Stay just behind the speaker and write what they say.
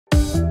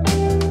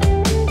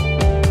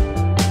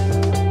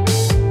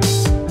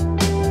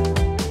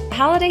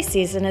holiday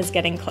season is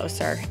getting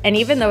closer, and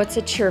even though it's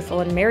a cheerful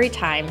and merry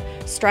time,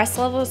 stress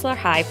levels are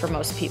high for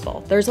most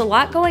people. There's a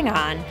lot going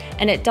on,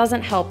 and it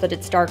doesn't help that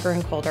it's darker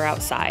and colder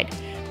outside.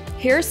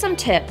 Here are some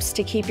tips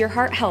to keep your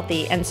heart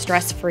healthy and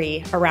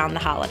stress-free around the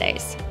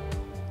holidays.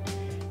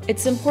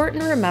 It's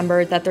important to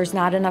remember that there's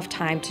not enough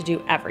time to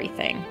do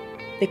everything.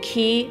 The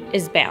key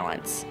is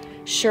balance.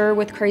 Sure,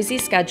 with crazy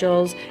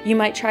schedules, you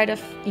might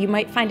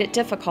find it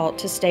difficult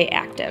to stay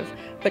active,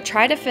 but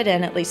try to fit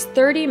in at least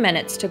 30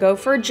 minutes to go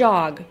for a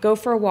jog, go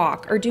for a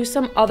walk, or do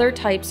some other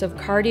types of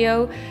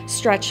cardio,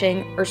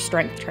 stretching, or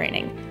strength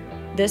training.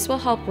 This will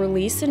help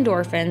release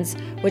endorphins,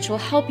 which will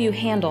help you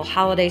handle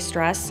holiday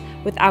stress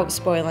without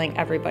spoiling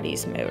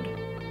everybody's mood.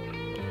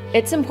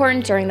 It's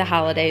important during the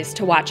holidays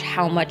to watch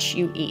how much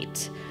you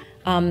eat.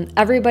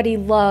 Everybody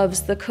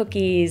loves the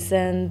cookies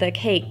and the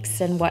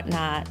cakes and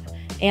whatnot,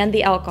 and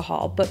the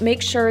alcohol, but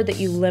make sure that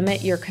you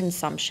limit your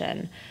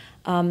consumption.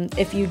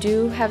 If you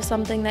do have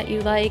something that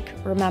you like,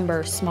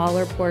 remember,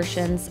 smaller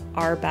portions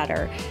are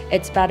better.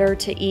 It's better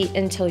to eat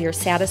until you're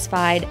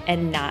satisfied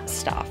and not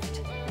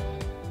stuffed.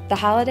 The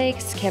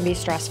holidays can be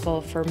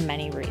stressful for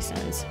many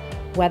reasons,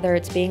 whether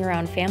it's being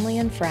around family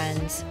and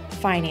friends,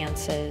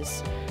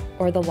 finances,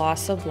 or the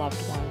loss of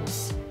loved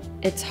ones.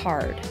 It's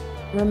hard.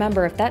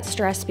 Remember, if that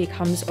stress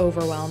becomes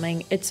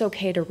overwhelming, it's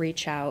okay to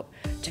reach out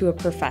to a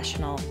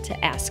professional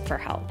to ask for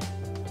help.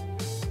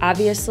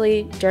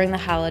 Obviously, during the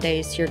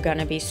holidays, you're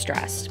gonna be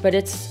stressed, but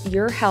it's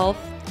your health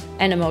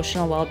and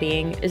emotional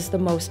well-being is the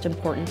most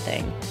important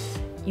thing.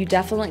 You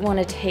definitely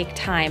wanna take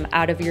time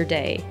out of your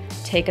day,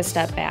 take a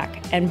step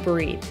back, and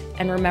breathe,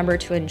 and remember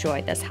to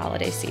enjoy this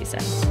holiday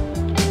season.